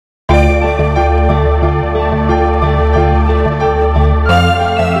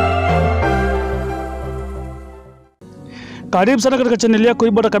Karibu sana katika channel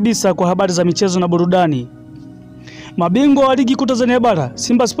yako bora kabisa kwa habari za michezo na burudani. Mabingwa wa ligi kuu Tanzania bara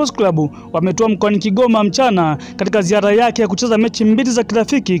Simba Sports Club wametua mkoani Kigoma mchana katika ziara yake ya kucheza mechi mbili za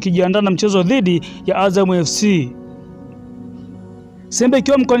kirafiki ikijiandaa na mchezo dhidi ya Azam FC. Simba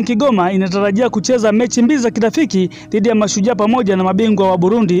ikiwa mkoani Kigoma inatarajia kucheza mechi mbili za kirafiki dhidi ya Mashujaa pamoja na mabingwa wa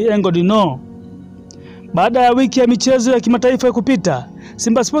Burundi Engodino. Baada ya wiki ya michezo ya kimataifa ya kupita,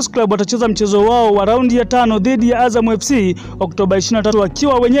 Simba Sports Club watacheza mchezo wao wa raundi ya 5 dhidi ya Azam FC Oktoba 23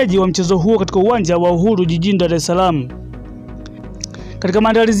 wakiwa wenyeji wa mchezo huo katika uwanja wa Uhuru jijini Dar es Salaam. Katika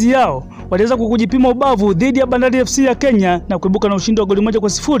maandalizi yao, waliweza kujipima ubavu dhidi ya Bandari FC ya Kenya na kuibuka na ushindi wa goli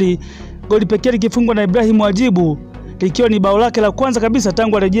 1-0, goli pekee likifungwa na Ibrahim Wajibu, likiwa ni bao lake la kwanza kabisa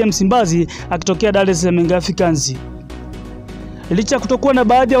tangu arejea Msimbazi akitokea Dar es Salaam Africans. Licha kutokuwa na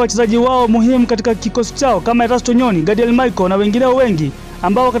baadhi ya wachezaji wao muhimu katika kikosi chao kama Erasto Nyoni, Gadiel Michael na wengineo wengi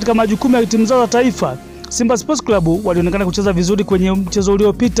ambao katika majukumu ya timu zao za taifa, Simba Sports Club walionekana kucheza vizuri kwenye mchezo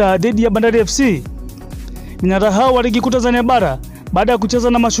uliopita dhidi ya Bandari FC. Vinara hao wa ligi kuu Tanzania bara baada ya kucheza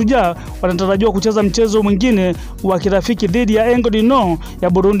na Mashujaa wanatarajiwa kucheza mchezo mwingine wa kirafiki dhidi ya Engodino ya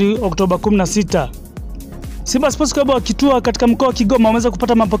Burundi Oktoba 16. Simba Sports Club wakitua katika mkoa wa Kigoma wameweza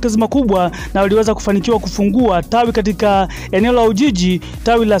kupata mapokezi makubwa na waliweza kufanikiwa kufungua tawi katika eneo la Ujiji,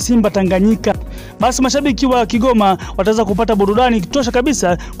 tawi la Simba Tanganyika. Basi mashabiki wa Kigoma wataweza kupata burudani kutosha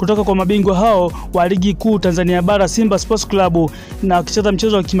kabisa kutoka kwa mabingwa hao wa ligi kuu Tanzania bara Simba Sports Club na wakicheza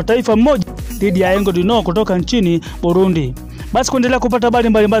mchezo wa kimataifa mmoja dhidi ya Engodino kutoka nchini Burundi. Basi kuendelea kupata habari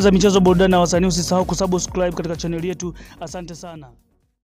mbalimbali za michezo, burudani na wasanii, usisahau kusubscribe katika channel yetu. Asante sana.